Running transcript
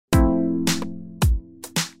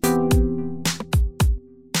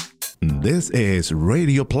This is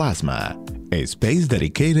Radio Plasma, a space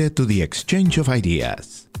dedicated to the exchange of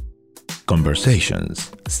ideas.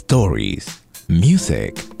 Conversations, stories,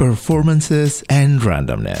 music, performances, and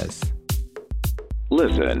randomness.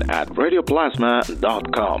 Listen at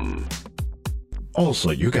radioplasma.com.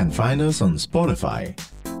 Also, you can find us on Spotify,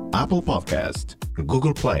 Apple Podcast,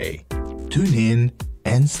 Google Play, TuneIn,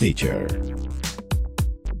 and Stitcher.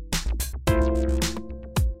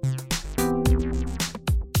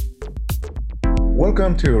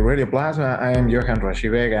 Welcome to Radio Plasma. I am Johan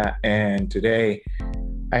Rashivega, and today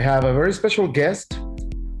I have a very special guest,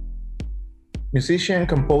 musician,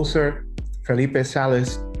 composer, Felipe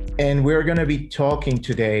Salles, and we're going to be talking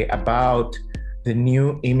today about the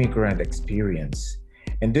new Immigrant experience.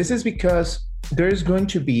 And this is because there is going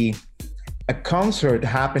to be a concert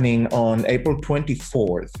happening on April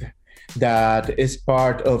 24th that is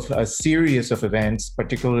part of a series of events,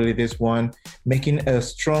 particularly this one, making a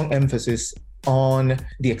strong emphasis on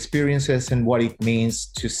the experiences and what it means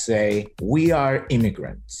to say, we are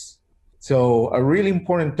immigrants. So a really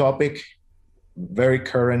important topic, very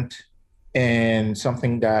current, and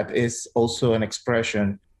something that is also an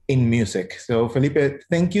expression in music. So Felipe,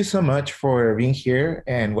 thank you so much for being here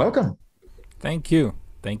and welcome. Thank you.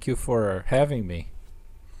 Thank you for having me.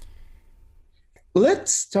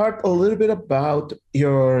 Let's start a little bit about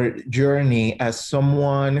your journey as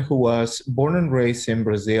someone who was born and raised in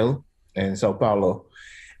Brazil, in Sao Paulo.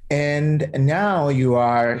 And now you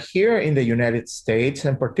are here in the United States,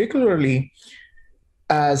 and particularly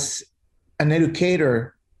as an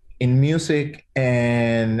educator in music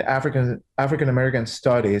and African American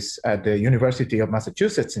studies at the University of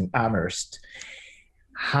Massachusetts in Amherst.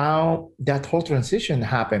 How that whole transition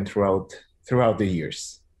happened throughout the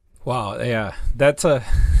years. Wow, yeah, that's an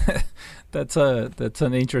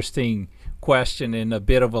interesting question and a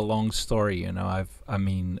bit of a long story. You know,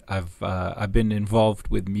 I've been involved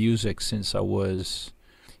with music since I was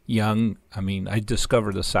young. I mean, I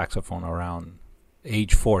discovered the saxophone around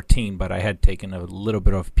age 14, but I had taken a little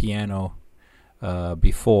bit of piano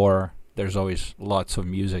before. There's always lots of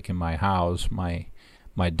music in my house. My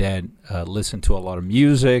dad listened to a lot of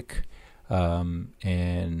music,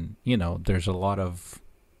 and you know, there's a lot of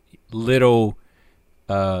little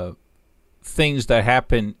things that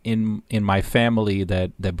happen in my family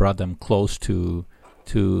that brought them close to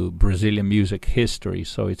Brazilian music history.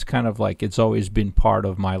 So it's kind of like it's always been part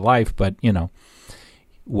of my life. But you know,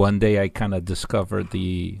 one day I kind of discovered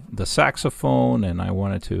the saxophone, and I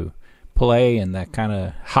wanted to play, and that kind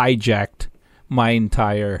of hijacked my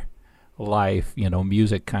entire life. You know,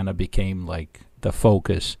 music kind of became like the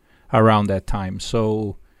focus around that time.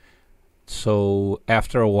 So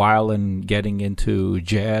after a while and getting into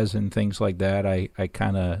jazz and things like that, I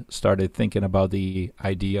kind of started thinking about the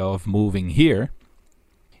idea of moving here.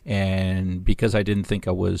 And because I didn't think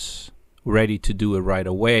I was ready to do it right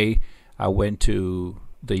away, I went to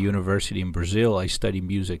the university in Brazil. I studied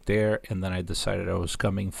music there, and then I decided I was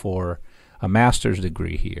coming for a master's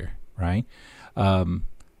degree here, right?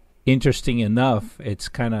 Interesting enough, it's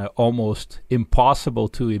kind of almost impossible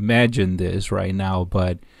to imagine this right now,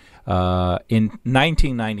 but in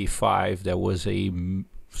 1995, there was a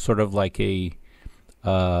sort of like a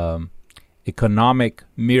economic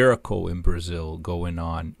miracle in Brazil going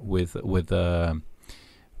on with the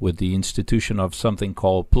institution of something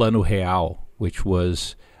called Plano Real, which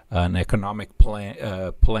was an economic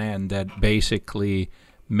plan that basically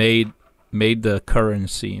made the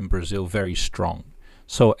currency in Brazil very strong.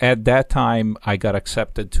 So at that time, I got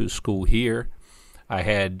accepted to school here. I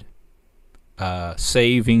had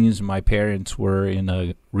savings. My parents were in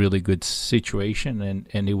a really good situation,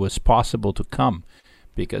 and it was possible to come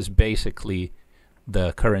because basically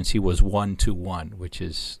the currency was 1-to-1, which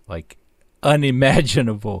is like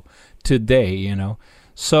unimaginable today, you know.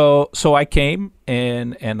 So I came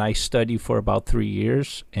and I studied for about 3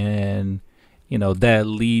 years, and you know, that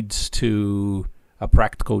leads to a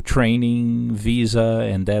practical training visa,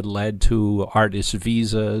 and that led to artist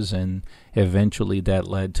visas, and eventually that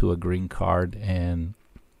led to a green card and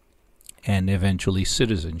eventually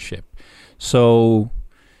citizenship. So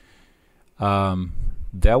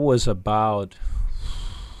that was about,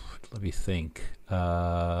 let me think,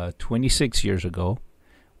 26 years ago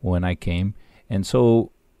when I came. And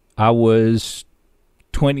so I was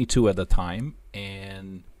 22 at the time,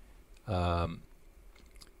 and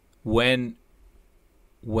when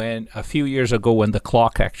a few years ago, when the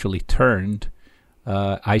clock actually turned,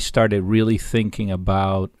 I started really thinking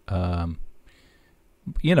about,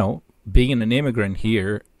 you know, being an immigrant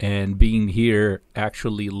here and being here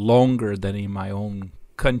actually longer than in my own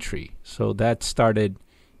country. So that started,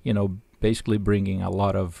 you know, basically bringing a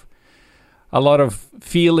lot of a lot of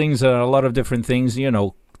feelings and a lot of different things.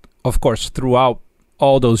 Of course, throughout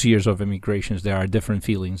all those years of immigrations, there are different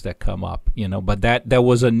feelings that come up. But that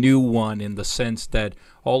was a new one in the sense that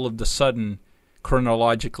all of the sudden,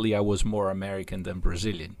 chronologically, I was more American than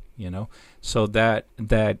Brazilian. So that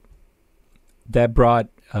brought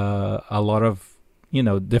a lot of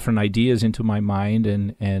different ideas into my mind,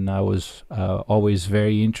 and I was always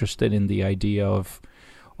very interested in the idea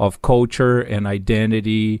of culture and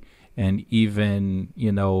identity, and even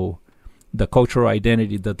the cultural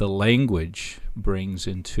identity that the language brings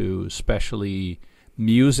into, especially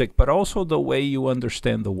music, but also the way you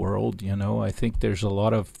understand the world. I think there's a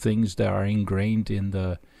lot of things that are ingrained in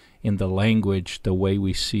the language, the way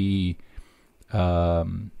we see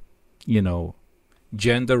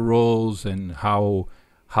gender roles, and how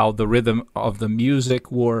the rhythm of the music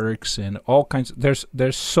works, and all kinds.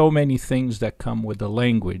 There's so many things that come with the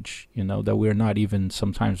language, that we're not even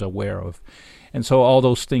sometimes aware of, and so all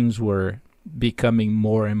those things were becoming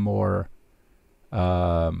more and more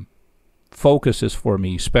focuses for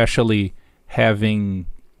me, especially having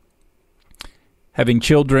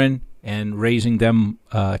children and raising them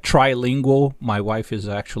trilingual. My wife is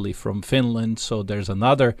actually from Finland, so there's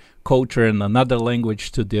another culture and another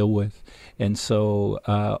language to deal with. And so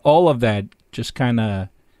all of that just kind of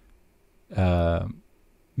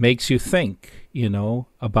makes you think,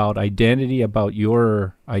 about identity, about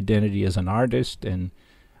your identity as an artist and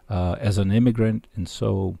as an immigrant. And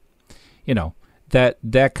so,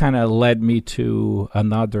 that kind of led me to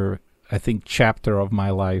another, I think, chapter of my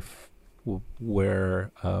life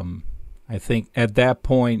where I think at that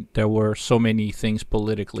point there were so many things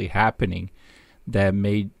politically happening that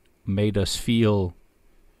made us feel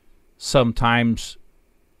sometimes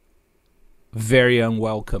very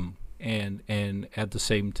unwelcome, and at the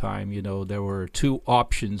same time, there were two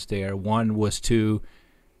options there. One was to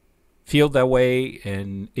feel that way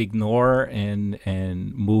and ignore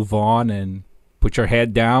and move on and put your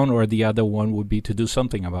head down, or the other one would be to do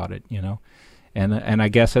something about it, and I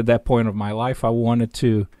guess at that point of my life I wanted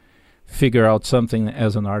to figure out something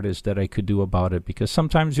as an artist that I could do about it, because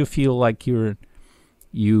sometimes you feel like you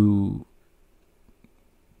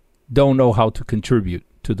don't know how to contribute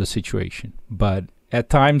to the situation, but at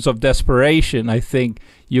times of desperation, I think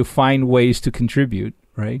you find ways to contribute,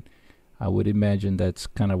 right? I would imagine that's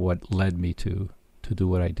kind of what led me to do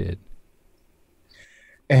what I did.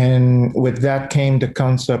 And with that came the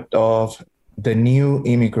concept of the new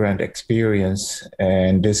Immigrant experience.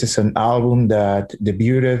 And this is an album that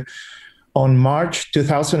debuted on March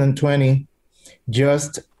 2020,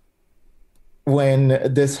 just when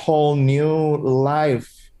this whole new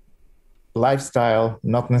lifestyle,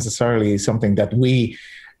 not necessarily something that we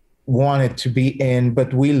wanted to be in,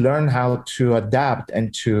 but we learned how to adapt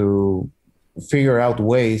and to figure out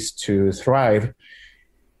ways to thrive.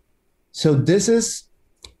 So this is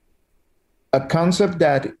a concept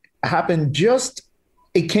that happened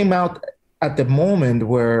it came out at the moment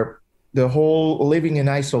where the whole living in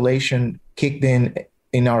isolation kicked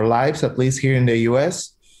in our lives, at least here in the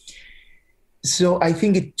US. So I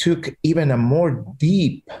think it took even a more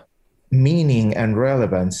deep meaning and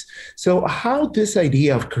relevance. So how this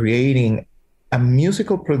idea of creating a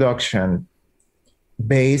musical production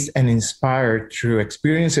based and inspired through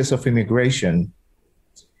experiences of immigration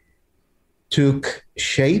took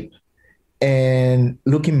shape, and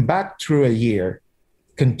looking back through a year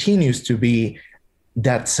continues to be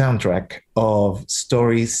that soundtrack of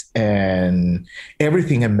stories and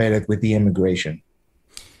everything embedded with the immigration.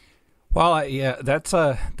 Well, yeah, that's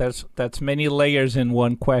many layers in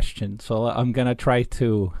one question. So I'm gonna try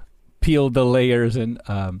to peel the layers, and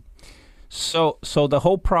so the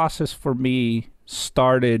whole process for me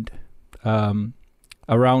started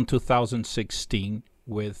around 2016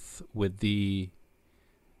 with the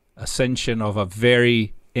ascension of a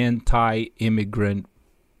very anti-immigrant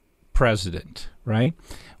president, right?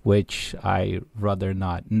 Which I rather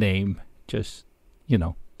not name. Just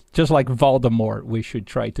like Voldemort, we should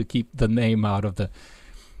try to keep the name out of the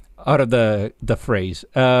phrase.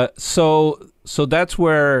 So that's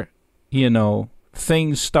where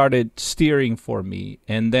things started steering for me,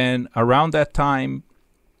 and then around that time,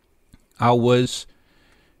 I was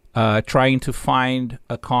trying to find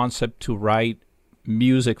a concept to write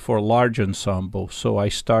music for large ensemble. So I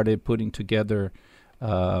started putting together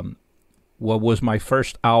what was my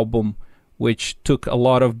first album, which took a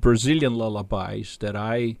lot of Brazilian lullabies that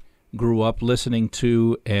I grew up listening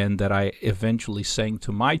to and that I eventually sang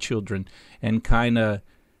to my children, and kind of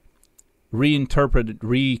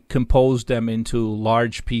recomposed them into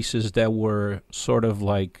large pieces that were sort of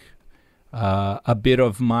like a bit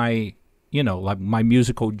of my, like my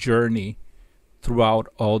musical journey throughout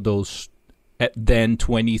all those then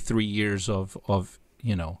 23 years of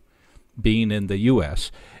being in the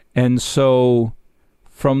U.S. And so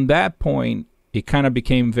from that point, it kind of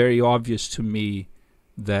became very obvious to me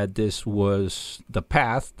that this was the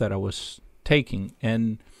path that I was taking.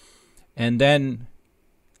 And then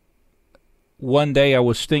one day I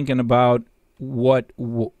was thinking about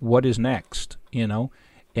what is next,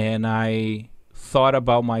 and I thought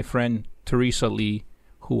about my friend Teresa Lee,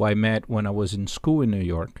 who I met when I was in school in New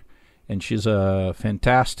York, and she's a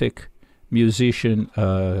fantastic musician,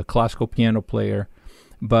 classical piano player.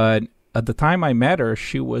 But at the time I met her,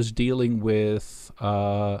 she was dealing with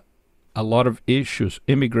a lot of issues,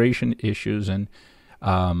 immigration issues, and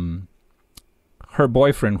her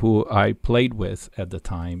boyfriend, who I played with at the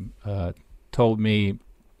time, told me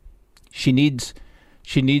she needs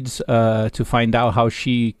to find out how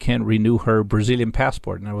she can renew her Brazilian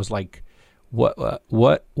passport. And I was like,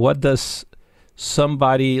 what does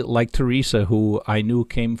somebody like Teresa, who I knew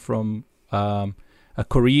came from a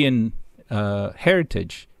Korean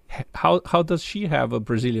heritage, how does she have a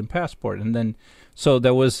Brazilian passport? And then so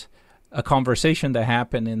there was a conversation that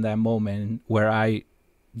happened in that moment where I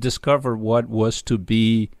discovered what was to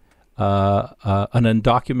be an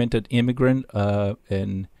undocumented immigrant,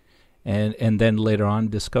 and then later on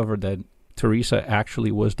discovered that Teresa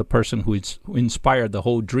actually was the person who inspired the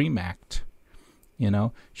whole Dream Act.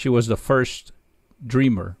 She was the first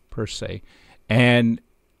dreamer per se, and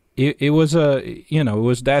it was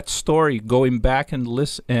that story, going back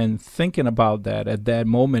and thinking about that at that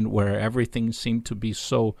moment where everything seemed to be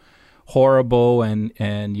so horrible,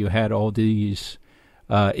 and you had all these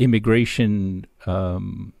immigration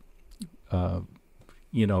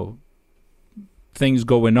things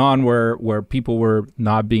going on where people were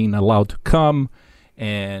not being allowed to come,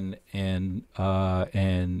 and then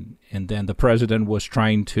the president was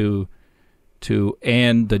trying to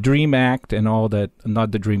end the Dream Act and all that.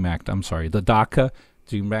 Not the Dream Act, I'm sorry, the DACA.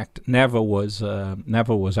 Dream Act never was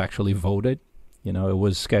actually voted. It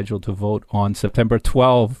was scheduled to vote on September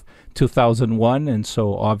 12, 2001, and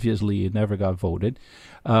so obviously it never got voted.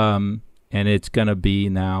 And it's going to be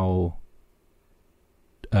now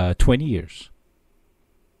 20 years,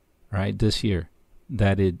 right, this year,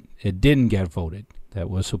 that it didn't get voted, that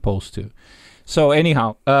was supposed to. So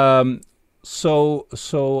anyhow,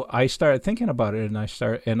 so I started thinking about it,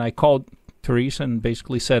 and I called Teresa and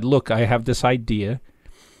basically said, look, I have this idea,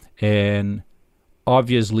 and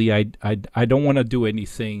obviously I don't want to do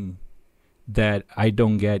anything that I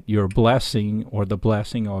don't get your blessing or the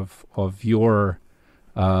blessing of your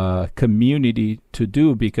community to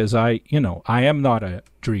do, because I am not a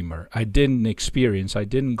dreamer. I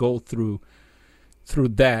didn't go through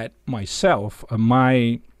that myself.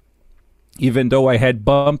 Even though I had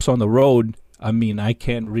bumps on the road, I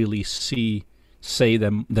can't really say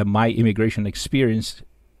that my immigration experience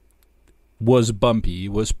was bumpy.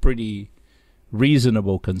 It was pretty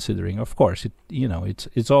reasonable, considering, of course,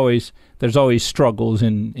 it's always, there's always struggles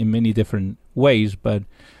in many different ways. But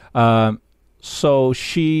so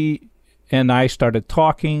she and I started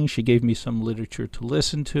talking. She gave me some literature to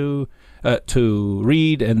listen to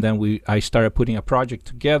read, and then I started putting a project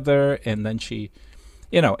together, and then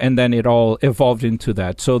and then it all evolved into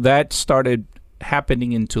that. So that started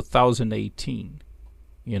happening in 2018.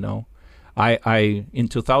 I in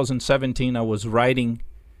 2017 I was writing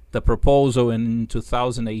the proposal, and in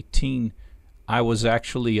 2018 I was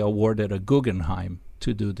actually awarded a Guggenheim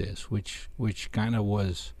to do this, which kind of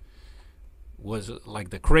was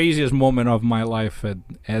like the craziest moment of my life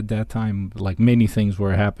at that time. Like, many things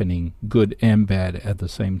were happening, good and bad at the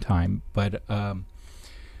same time. But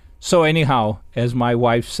so anyhow, as my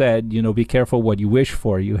wife said, be careful what you wish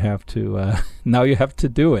for. You have to now you have to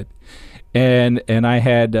do it. And I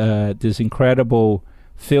had this incredible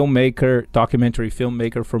documentary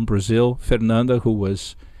filmmaker from Brazil, Fernanda, who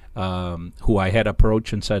I had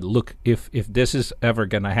approached and said, look, if this is ever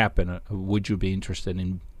gonna happen, would you be interested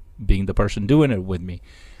in being the person doing it with me?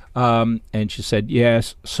 And she said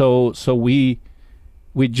yes. So we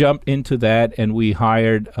jumped into that, and we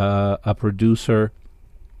hired a producer,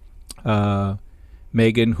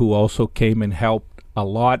 Megan, who also came and helped a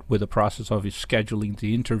lot with the process of scheduling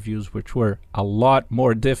the interviews, which were a lot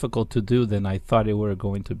more difficult to do than I thought it were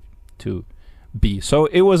going to be. So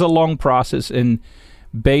it was a long process, and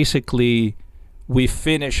basically we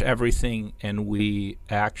finished everything, and we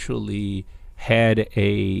actually had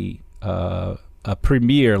a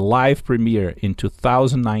live premiere in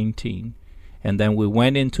 2019, and then we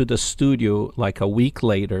went into the studio like a week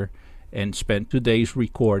later and spent 2 days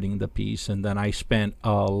recording the piece, and then I spent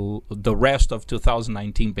the rest of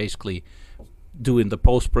 2019 basically doing the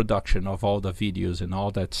post production of all the videos and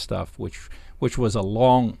all that stuff, which was a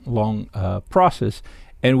long process,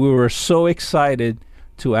 and we were so excited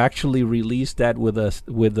to actually release that with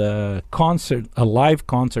a concert, a live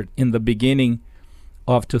concert in the beginning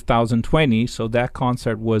of 2020. So that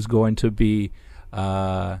concert was going to be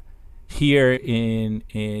here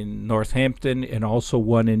in Northampton, and also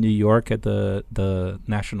one in New York at the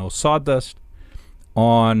National Sawdust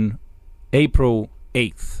on April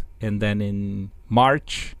 8th. And then in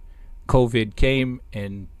March, COVID came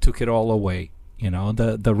and took it all away.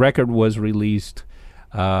 The record was released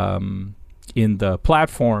in the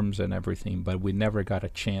platforms and everything, but we never got a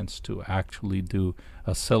chance to actually do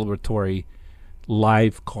a celebratory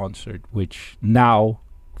live concert, which now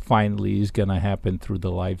finally is going to happen through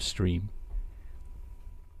the live stream.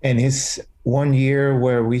 And it's 1 year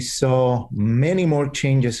where we saw many more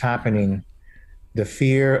changes happening. The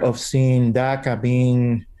fear of seeing DACA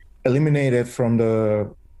being eliminated from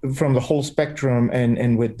the whole spectrum,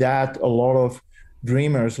 and with that, a lot of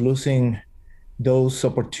dreamers losing those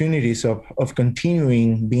opportunities of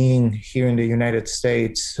continuing being here in the United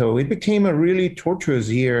States. So it became a really torturous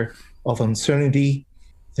year of uncertainty.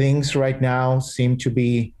 Things right now seem to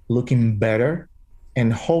be looking better,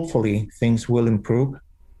 and hopefully things will improve.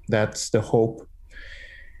 That's the hope.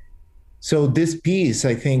 So this piece,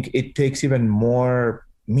 I think it takes even more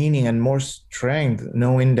meaning and more strength,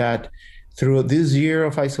 knowing that through this year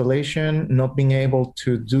of isolation, not being able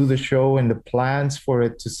to do the show and the plans for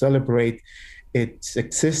it to celebrate its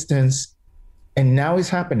existence, and now it's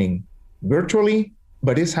happening virtually,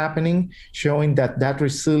 but it's happening, showing that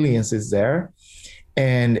resilience is there.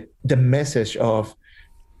 And the message of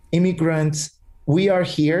immigrants, we are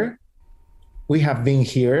here, we have been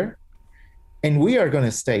here, and we are going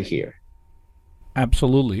to stay here.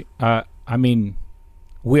 Absolutely. I mean,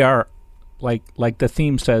 we are, like the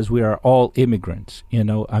theme says, we are all immigrants.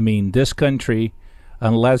 I mean, this country,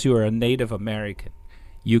 unless you are a Native American,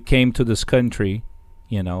 you came to this country,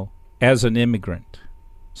 as an immigrant.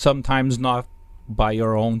 Sometimes not by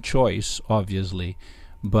your own choice, obviously,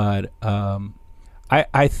 but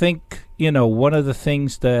I think one of the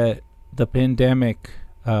things that the pandemic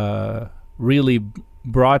really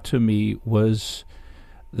brought to me was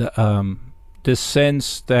the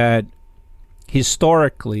sense that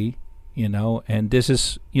historically, and this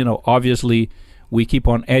is, obviously we keep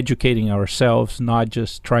on educating ourselves, not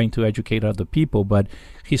just trying to educate other people, but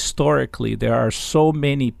historically there are so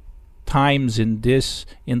many times in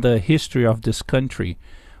the history of this country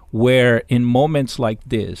where in moments like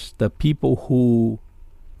this, the people who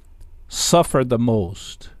suffer the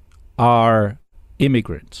most are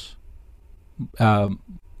immigrants,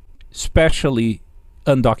 especially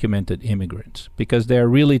undocumented immigrants, because they're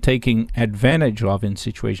really taking advantage of in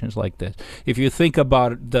situations like this. If you think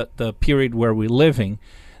about the period where we're living,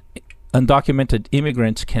 undocumented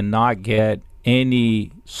immigrants cannot get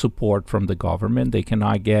any support from the government. They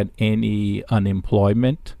cannot get any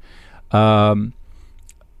unemployment.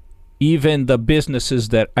 Even the businesses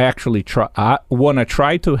that actually want to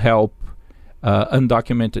try to help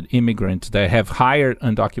undocumented immigrants, that have hired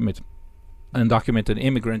undocumented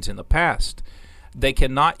immigrants in the past, they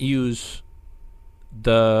cannot use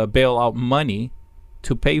the bailout money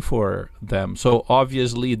to pay for them. So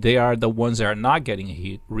obviously they are the ones that are not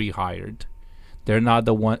getting rehired. They're not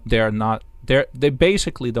the one. They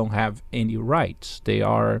basically don't have any rights. They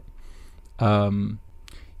are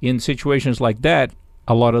in situations like that,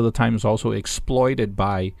 a lot of the times also exploited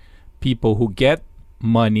by people who get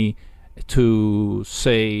money to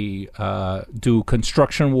say do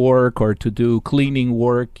construction work or to do cleaning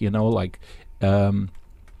work.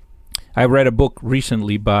 I read a book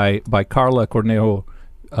recently by Carla Cornejo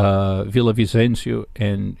Villavicencio,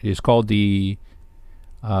 and it's called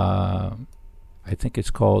I think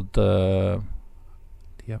it's called I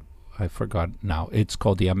forgot now. It's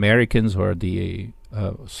called The Americans, or the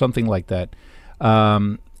something like that.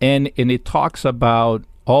 And it talks about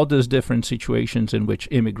all these different situations in which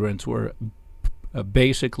immigrants were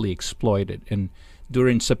basically exploited. And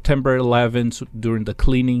during September 11th, during the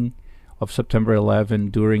cleaning of September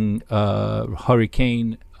 11th, during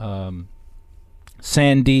Hurricane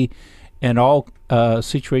Sandy, and all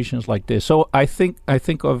situations like this. So I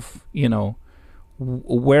think of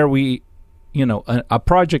where we, a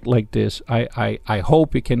project like this. I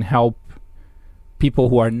hope it can help people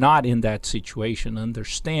who are not in that situation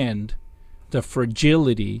understand the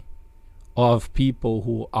fragility of people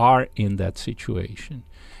who are in that situation,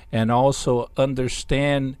 and also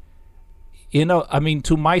understand,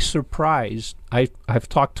 to my surprise, I've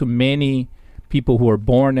talked to many people who are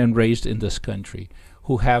born and raised in this country,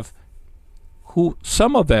 who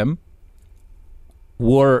some of them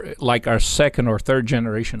were like our second or third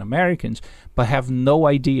generation Americans, but have no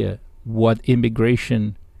idea what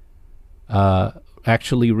immigration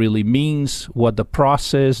actually really means, what the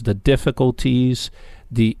process, the difficulties,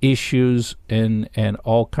 the issues, and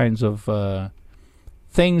all kinds of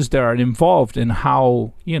things that are involved in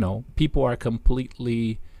how, people are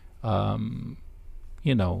completely,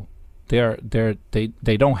 you know,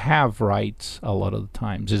 they don't have rights a lot of the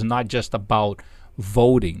times. It's not just about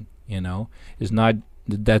voting, It's not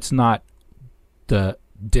that's not the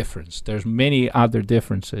difference. There's many other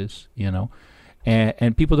differences,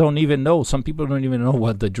 and people don't even know. Some people don't even know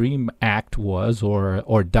what the Dream Act was, or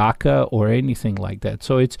DACA, or anything like that.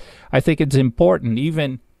 So I think it's important,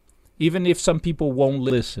 even if some people won't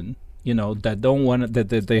listen, that don't want to,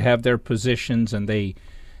 that they have their positions and they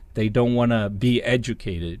don't want to be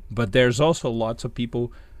educated. But there's also lots of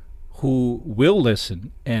people who will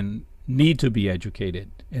listen and need to be educated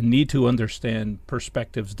and need to understand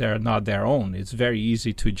perspectives that are not their own. It's very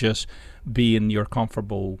easy to just be in your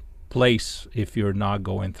comfortable place if you're not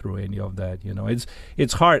going through any of that.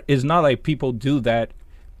 It's hard. It's not like people do that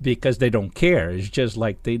because they don't care. It's just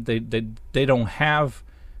like they don't have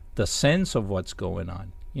the sense of what's going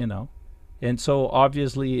on, And so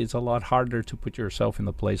obviously it's a lot harder to put yourself in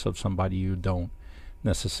the place of somebody you don't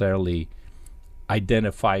necessarily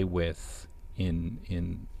identify with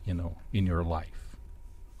in your life.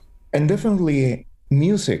 And definitely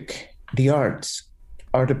music, the arts,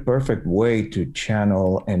 are the perfect way to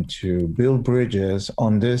channel and to build bridges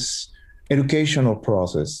on this educational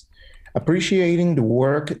process, appreciating the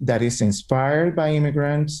work that is inspired by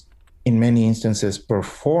immigrants, in many instances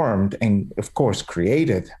performed and, of course,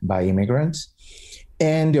 created by immigrants,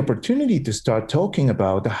 and the opportunity to start talking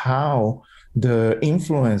about how the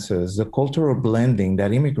influences, the cultural blending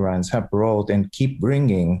that immigrants have brought and keep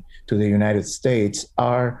bringing to the United States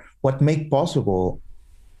are what make possible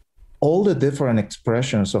all the different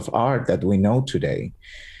expressions of art that we know today.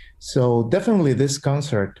 So definitely this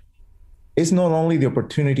concert is not only the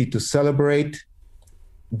opportunity to celebrate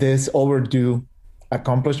this overdue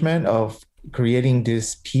accomplishment of creating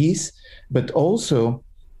this piece, but also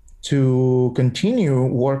to continue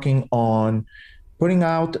working on putting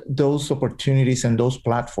out those opportunities and those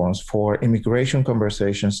platforms for immigration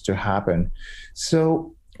conversations to happen.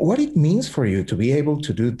 So what it means for you to be able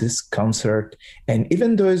to do this concert, and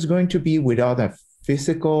even though it's going to be without a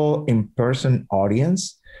physical in-person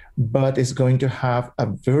audience, but it's going to have a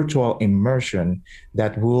virtual immersion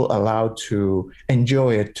that will allow to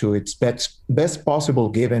enjoy it to its best possible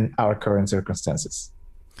given our current circumstances.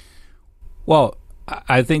 Well,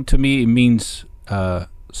 I think to me it means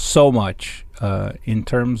so much in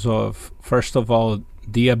terms of, first of all,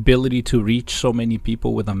 the ability to reach so many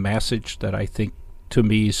people with a message that I think to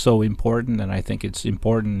me is so important, and I think it's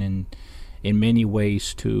important in many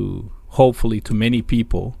ways to, hopefully, to many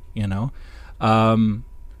people,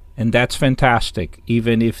 and that's fantastic,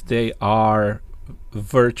 even if they are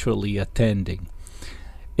virtually attending.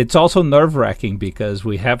 It's also nerve-wracking because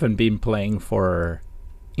we haven't been playing for,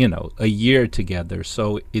 a year together.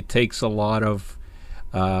 So it takes a lot of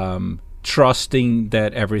trusting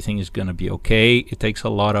that everything is going to be okay. It takes a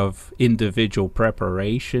lot of individual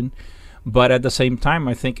preparation. But at the same time,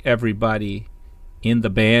 I think everybody in the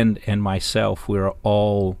band and myself, we're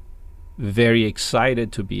all very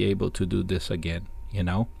excited to be able to do this again,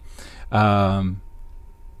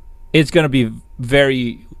 It's going to be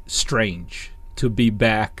very strange to be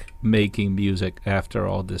back making music after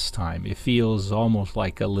all this time. It feels almost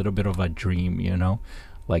like a little bit of a dream,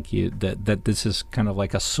 like that this is kind of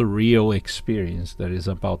like a surreal experience that is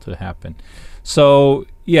about to happen. So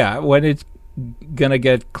yeah, when it's gonna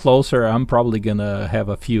get closer, I'm probably gonna have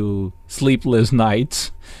a few sleepless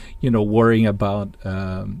nights, worrying about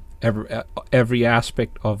every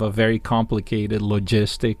aspect of a very complicated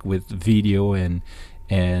logistic with video and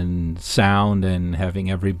sound, and having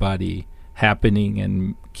everybody happening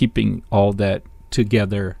and keeping all that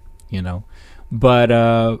together, but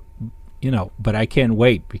I can't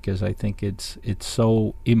wait, because I think it's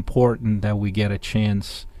so important that we get a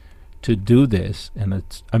chance to do this. And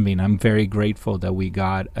I'm very grateful that we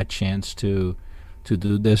got a chance to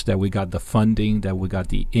do this, that we got the funding, that we got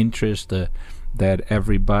the interest, that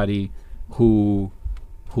everybody who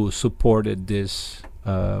supported this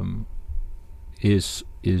is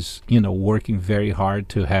working very hard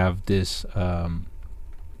to have this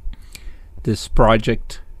this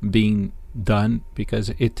project being done, because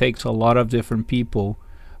it takes a lot of different people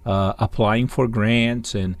applying for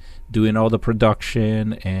grants and doing all the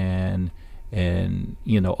production and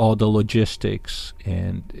all the logistics,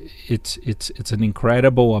 and it's an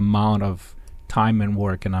incredible amount of time and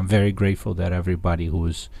work, and I'm very grateful that everybody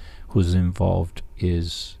who's involved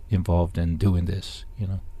is involved in doing this.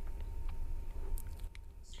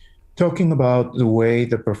 Talking about the way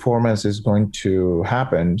the performance is going to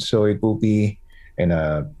happen, so it will be in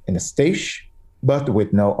a stage, but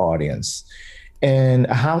with no audience, and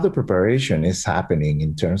how the preparation is happening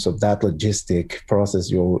in terms of that logistic process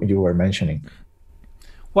you were mentioning.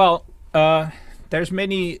 Well, there's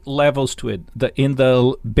many levels to it. In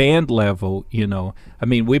the band level, I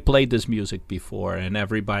mean, we played this music before, and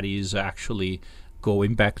everybody is actually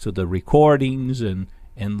going back to the recordings and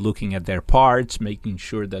looking at their parts, making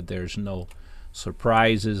sure that there's no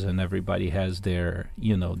surprises, and everybody has their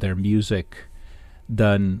music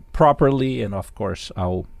done properly. And of course,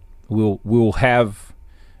 we'll have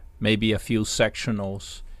maybe a few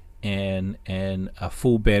sectionals and a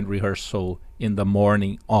full band rehearsal in the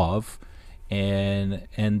morning of,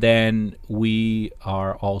 and then we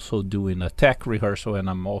are also doing a tech rehearsal, and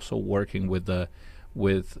I'm also working with the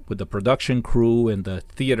production crew and the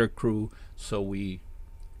theater crew. So we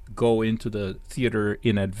go into the theater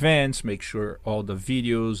in advance, make sure all the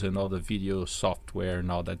videos and all the video software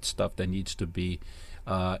and all that stuff that needs to be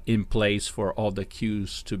in place for all the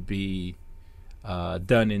cues to be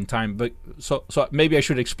done in time. But so maybe I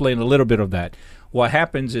should explain a little bit of that. What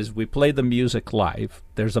happens is we play the music live.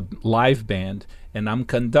 There's a live band, and I'm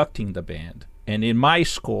conducting the band. And in my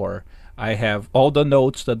score, I have all the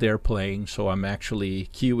notes that they're playing, so I'm actually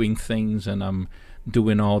cueing things, and I'm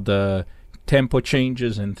doing all the tempo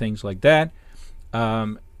changes and things like that.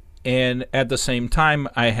 And at the same time,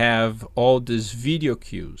 I have all these video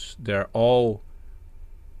cues. They're all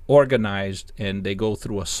organized, and they go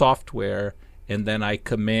through a software, and then I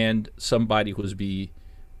command somebody who's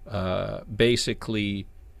basically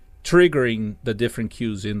triggering the different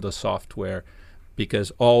cues in the software,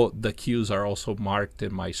 because all the cues are also marked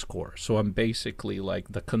in my score. So I'm basically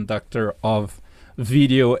like the conductor of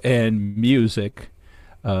video and music,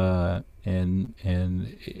 and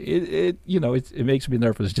it makes me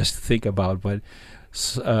nervous just to think about. But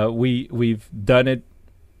we've done it.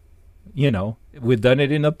 We've done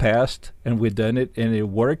it in the past, and we've done it, and it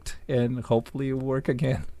worked, and hopefully it will work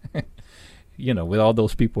again. With all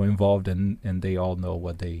those people involved, and they all know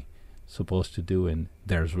what they supposed to do, and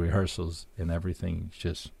there's rehearsals, and everything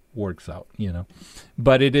just works out.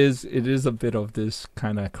 But it is a bit of this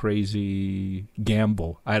kind of crazy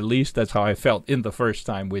gamble. At least that's how I felt in the first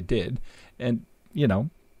time we did, and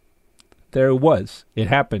there it was. It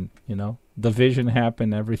happened. The vision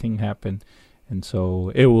happened. Everything happened. And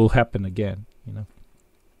so it will happen again.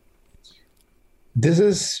 This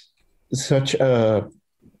is such a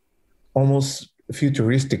almost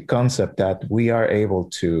futuristic concept that we are able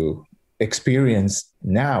to experience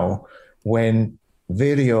now, when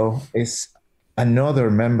video is another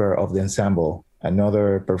member of the ensemble,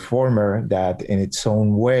 another performer that in its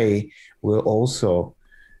own way will also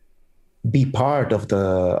be part of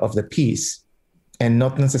the piece, and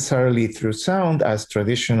not necessarily through sound as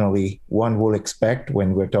traditionally one will expect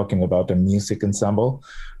when we're talking about a music ensemble,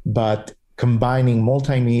 but combining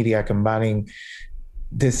multimedia, combining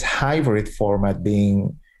this hybrid format,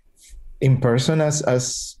 being in person as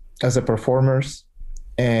a performers,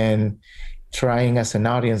 and trying as an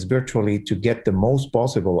audience virtually to get the most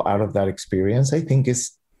possible out of that experience, I think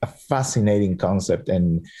is a fascinating concept,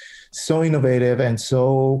 and so innovative, and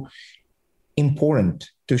so important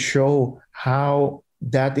to show how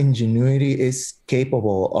that ingenuity is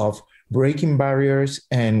capable of breaking barriers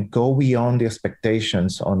and go beyond the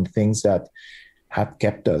expectations on things that have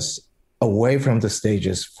kept us away from the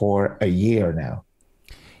stages for a year now.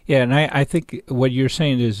 Yeah, and I think what you're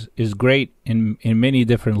saying is great in many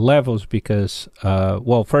different levels, because,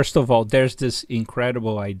 well, first of all, there's this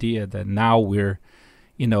incredible idea that now we're,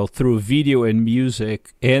 through video and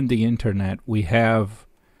music and the internet, we have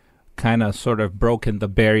kind of sort of broken the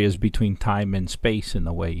barriers between time and space in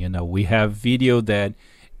a way. We have video that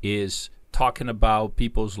is talking about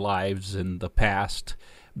people's lives in the past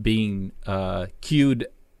being cued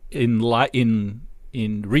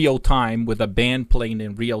in real time, with a band playing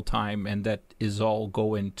in real time, and that is all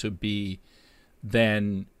going to be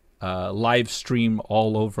then live stream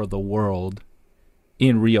all over the world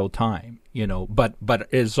in real time, but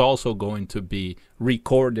it's also going to be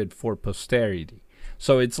recorded for posterity.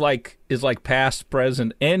 So it's like past,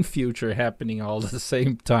 present, and future happening all at the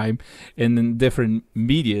same time and in different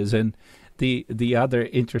medias. And the other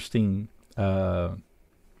interesting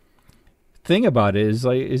thing about it is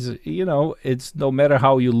it's no matter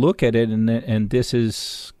how you look at it, and this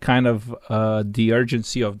is kind of the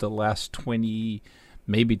urgency of the last 20,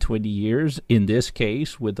 maybe 20 years in this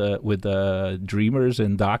case with the dreamers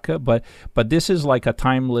in DACA, but this is like a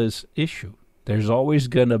timeless issue. There's always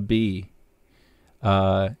gonna be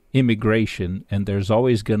immigration, and there's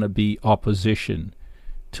always gonna be opposition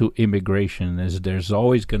to immigration, as there's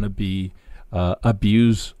always gonna be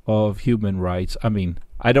abuse of human rights. I mean,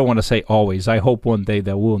 I don't want to say always. I hope one day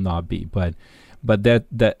there will not be, but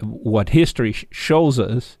that what history shows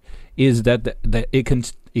us is that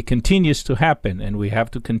it continues to happen, and we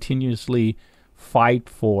have to continuously fight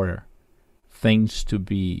for things to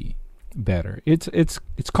be better. It's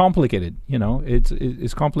complicated, you know.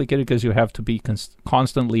 It's complicated because you have to be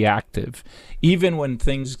constantly active, even when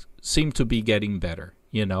things seem to be getting better.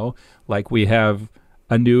 You know, like we have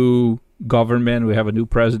a new government, we have a new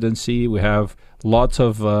presidency, we have lots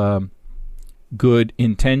of good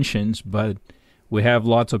intentions, but we have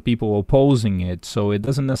lots of people opposing it. So it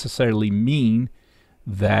doesn't necessarily mean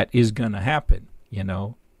that is going to happen, you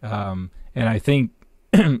know. And I think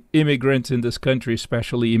immigrants in this country,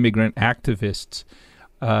 especially immigrant activists,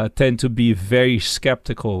 tend to be very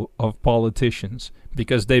skeptical of politicians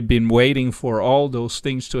because they've been waiting for all those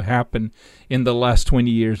things to happen in the last 20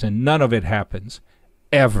 years, and none of it happens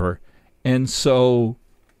ever. And so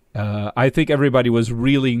I think everybody was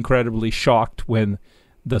really incredibly shocked when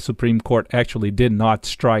the Supreme Court actually did not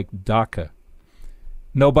strike DACA.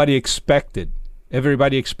 Nobody expected.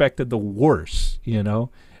 Everybody expected the worst, you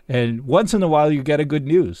know. And once in a while you get a good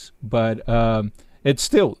news, but it's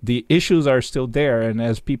still, the issues are still there. And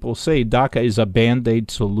as people say, DACA is a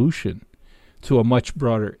Band-Aid solution to a much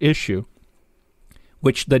broader issue,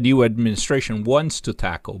 which the new administration wants to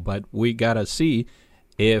tackle. But we got to see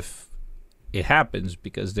if it happens,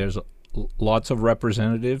 because there's lots of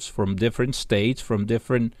representatives from different states, from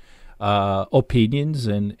different opinions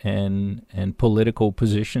and political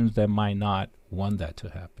positions that might not want that to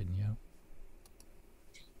happen, you know.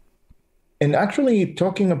 And actually,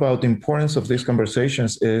 talking about the importance of these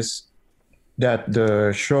conversations is that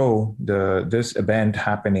the show, this event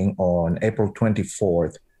happening on April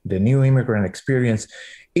 24th, the New Immigrant Experience,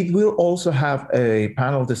 it will also have a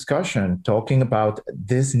panel discussion talking about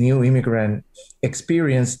this new immigrant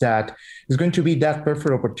experience that is going to be that perfect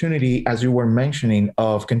opportunity, as you were mentioning,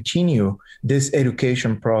 of continue this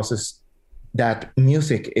education process that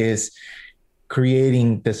music is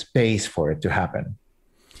creating the space for it to happen.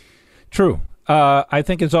 True. I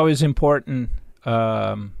think it's always important.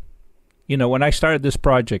 You know, when I started this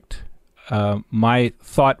project, my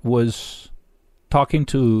thought was talking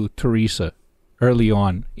to Teresa early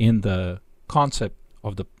on in the concept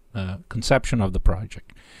of the conception of the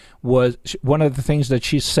project. Was one of the things that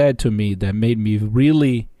she said to me that made me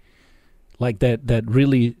really like that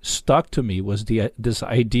really stuck to me was this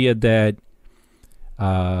idea that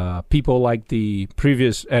people like the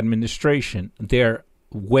previous administration, their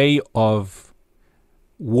way of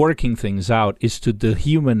working things out is to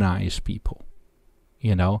dehumanize people,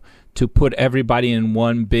 you know, to put everybody in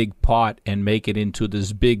one big pot and make it into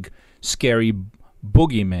this big scary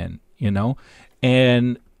boogeyman, you know.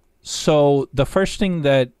 And so the first thing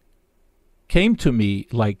that came to me,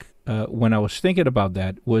 like when I was thinking about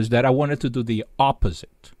that, was that I wanted to do the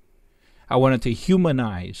opposite. I wanted to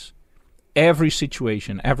humanize every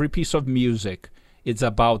situation, every piece of music. It's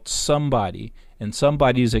about somebody and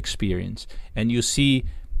somebody's experience, and you see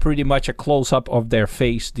pretty much a close-up of their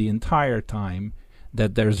face the entire time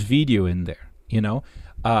that there's video in there, you know,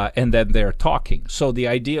 and then they're talking. So the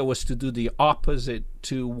idea was to do the opposite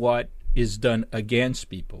to what is done against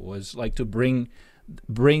people, was like to bring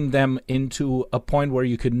them into a point where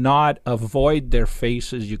you could not avoid their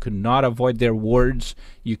faces, you could not avoid their words,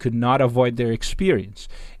 you could not avoid their experience.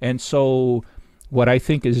 And so what I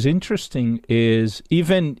think is interesting is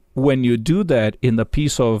even when you do that in the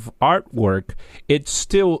piece of artwork, it's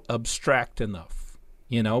still abstract enough,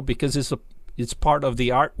 you know, because it's part of the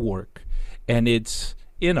artwork, and it's,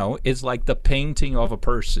 you know, it's like the painting of a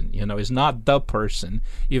person, you know, it's not the person,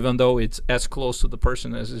 even though it's as close to the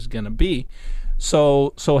person as it's going to be.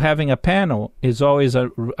 So having a panel is always,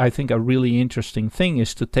 I think, a really interesting thing,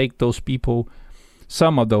 is to take those people,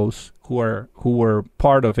 some of those who were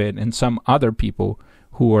part of it, and some other people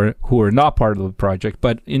who are not part of the project.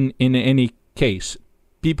 But in any case,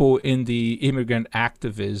 people in the immigrant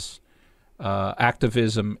activism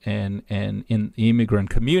and in the immigrant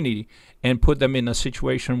community, and put them in a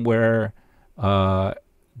situation where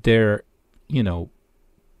their, you know,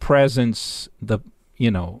 presence,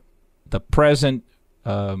 the present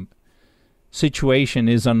situation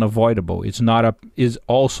is unavoidable. It's not is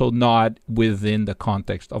also not within the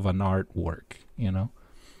context of an artwork, you know,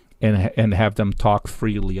 and have them talk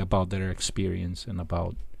freely about their experience and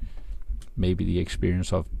about maybe the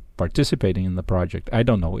experience of participating in the project. I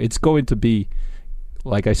don't know. It's going to be,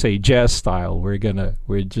 like I say, jazz style. We're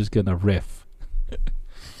just gonna riff.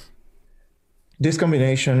 This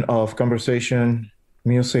combination of conversation,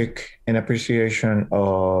 music, and appreciation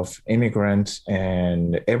of immigrants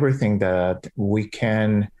and everything that we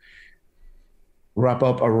can wrap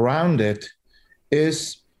up around it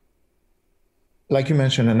is, like you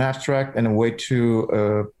mentioned, an abstract and a way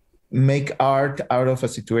to make art out of a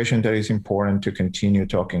situation that is important to continue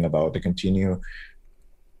talking about, to continue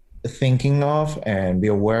thinking of and be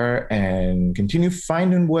aware and continue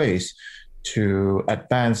finding ways to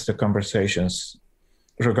advance the conversations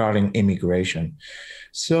regarding immigration.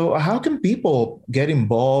 So how can people get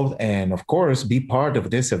involved and, of course, be part of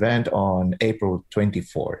this event on April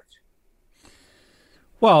 24th?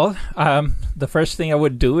 Well, the first thing I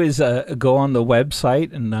would do is go on the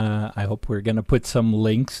website, and I hope we're going to put some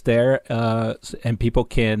links there, and people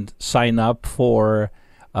can sign up for.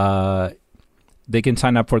 They can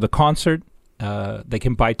sign up for the concert. They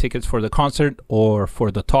can buy tickets for the concert or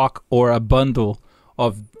for the talk or a bundle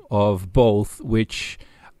of both, which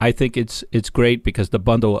I think it's great because the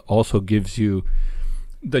bundle also gives you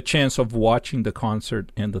the chance of watching the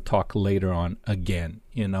concert and the talk later on again.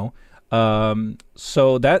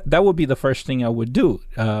 So that would be the first thing I would do.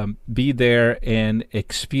 Be there and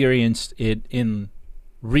experience it in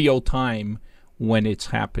real time when it's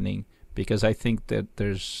happening, because I think that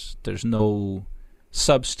there's no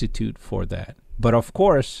substitute for that. But of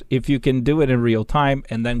course, if you can do it in real time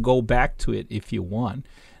and then go back to it if you want,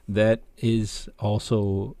 that is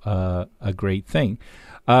also a great thing.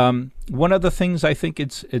 One of the things I think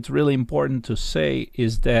it's really important to say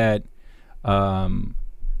is that the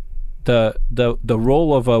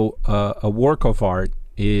role of a work of art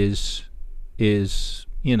is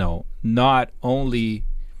not only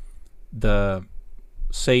the,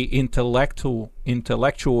 say, intellectual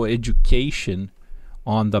education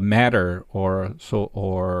on the matter or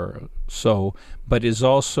so, but is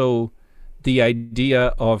also the idea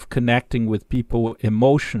of connecting with people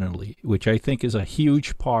emotionally, which I think is a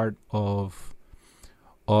huge part of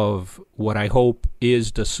what I hope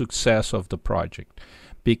is the success of the project.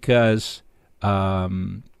 Because I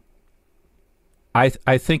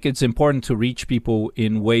think it's important to reach people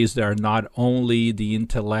in ways that are not only the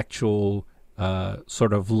intellectual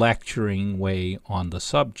sort of lecturing way on the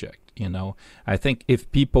subject. I think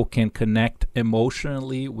if people can connect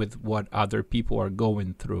emotionally with what other people are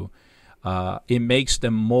going through, it makes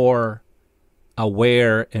them more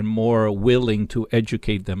aware and more willing to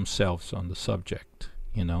educate themselves on the subject.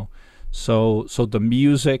 So the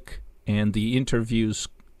music and the interviews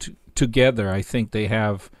together, I think they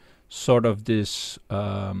have sort of this.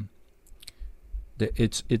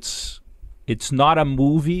 It's not a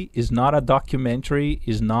movie, is not a documentary,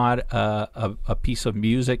 is not a piece of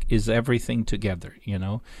music, is everything together,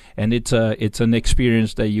 and it's an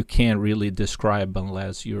experience that you can't really describe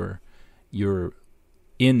unless you're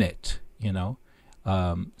in it,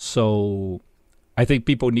 so I think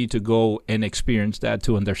people need to go and experience that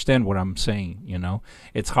to understand what I'm saying.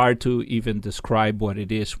 It's hard to even describe what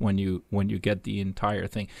it is when you get the entire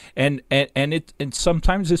thing, and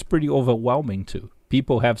sometimes it's pretty overwhelming too.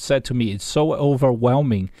 People have said to me, it's so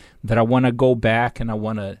overwhelming that I want to go back and I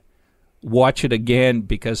want to watch it again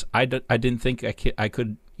because I didn't think I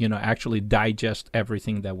could actually digest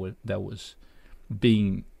everything that was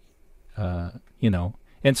being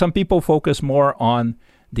and some people focus more on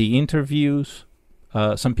the interviews.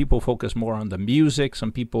 Some people focus more on the music.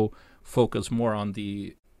 Some people focus more on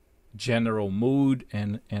the general mood.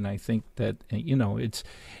 And I think that, it's,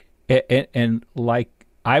 and like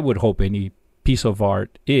I would hope any piece of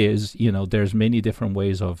art is, there's many different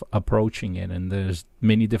ways of approaching it. And there's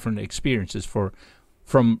many different experiences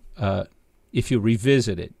from if you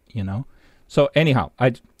revisit it, So anyhow,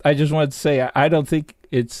 I just wanted to say, I don't think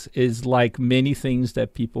it's like many things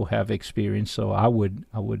that people have experienced. So I would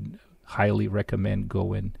highly recommend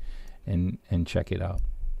go in and check it out.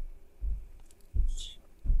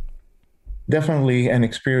 Definitely an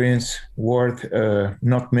experience worth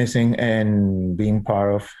not missing and being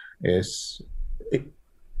part of.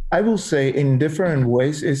 I will say in different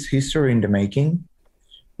ways, is history in the making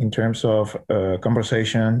in terms of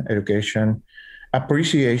conversation, education,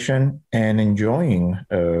 appreciation, and enjoying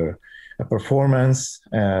a performance,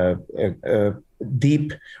 a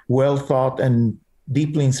deep, well thought and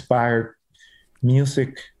deeply inspired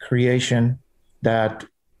music creation that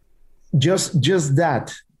just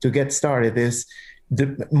that to get started is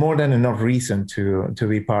more than enough reason to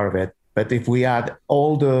be part of it. But if we add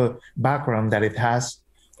all the background that it has,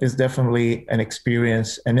 it's definitely an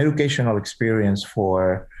experience, an educational experience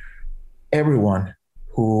for everyone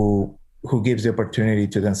who gives the opportunity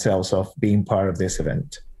to themselves of being part of this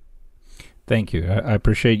event. Thank you. I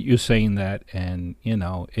appreciate you saying that, and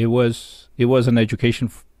it was an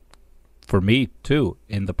education for me too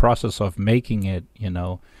in the process of making it.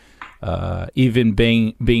 Even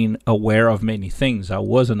being aware of many things, I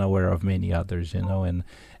wasn't aware of many others.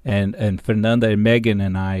 And Fernanda and Megan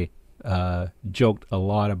and I joked a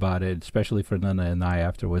lot about it, especially Fernanda and I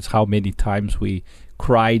afterwards, how many times we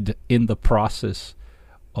cried in the process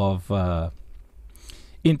of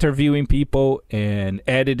interviewing people and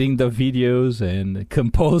editing the videos and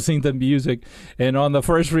composing the music. And on the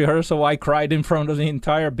first rehearsal, I cried in front of the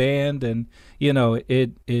entire band. And,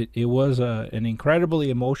 it was an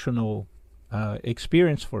incredibly emotional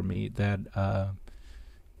experience for me that,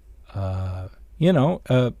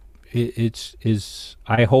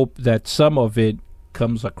 I hope that some of it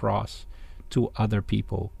comes across to other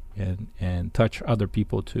people and touch other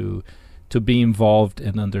people to be involved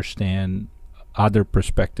and understand other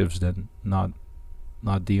perspectives than not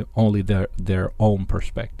the only their own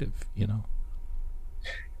perspective.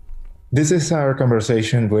 This is our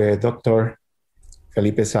conversation with Dr.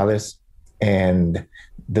 Felipe Salles and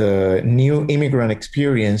the new Immigrant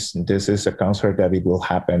Experience. This is a concert that it will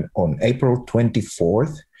happen on April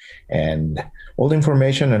 24th, and all the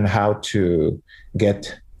information on how to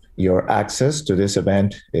get your access to this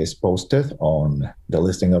event is posted on the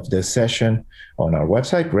listing of this session on our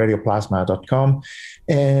website, radioplasma.com.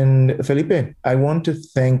 And Felipe, I want to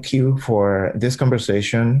thank you for this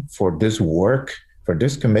conversation, for this work, for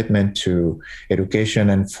this commitment to education,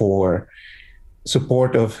 and for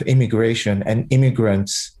support of immigration and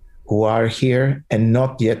immigrants who are here and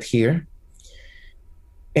not yet here.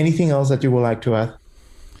 Anything else that you would like to add?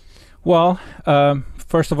 Well,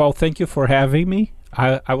 first of all, thank you for having me.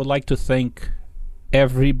 I would like to thank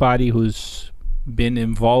everybody who's been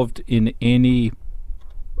involved in any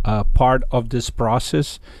part of this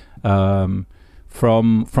process, from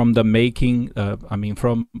the making.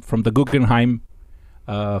 From the Guggenheim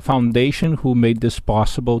Foundation, who made this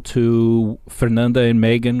possible, to Fernanda and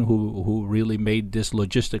Megan, who really made this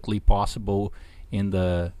logistically possible in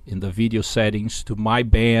the video settings, to my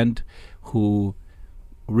band, who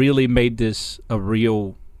really made this a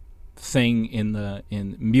real thing in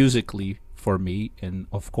musically for me, and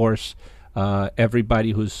of course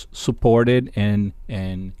everybody who's supported, and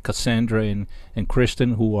Cassandra and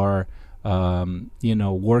Kristen, who are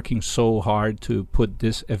working so hard to put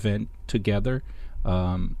this event together,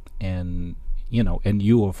 and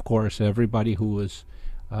you, of course, everybody who was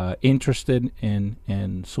interested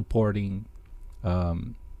in supporting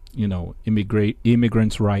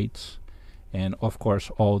immigrants' rights. And of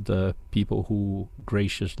course, all the people who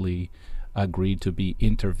graciously agreed to be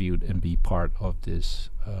interviewed and be part of this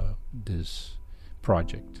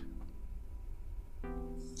project.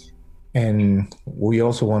 And we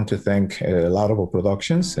also want to thank Laudable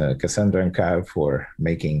Productions, Cassandra and Kyle, for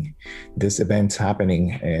making this event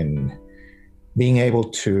happening and being able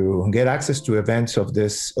to get access to events of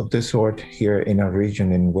this sort here in our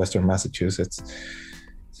region in Western Massachusetts.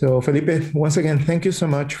 So Felipe, once again, thank you so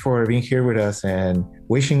much for being here with us, and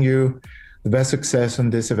wishing you the best success on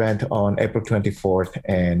this event on April 24th,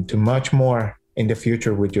 and to much more in the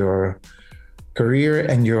future with your career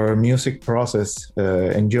and your music process,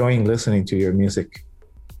 enjoying listening to your music.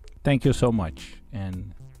 Thank you so much.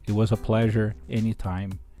 And it was a pleasure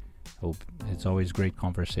anytime. Hope it's always great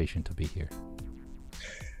conversation to be here.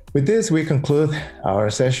 With this, we conclude our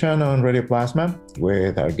session on Radio Plasma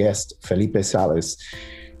with our guest, Felipe Salles.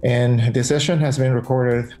 And the session has been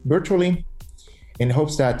recorded virtually in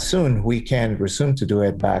hopes that soon we can resume to do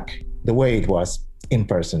it back the way it was in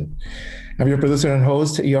person. I'm your producer and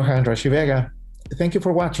host, Johan Rashivega. Thank you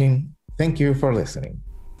for watching. Thank you for listening.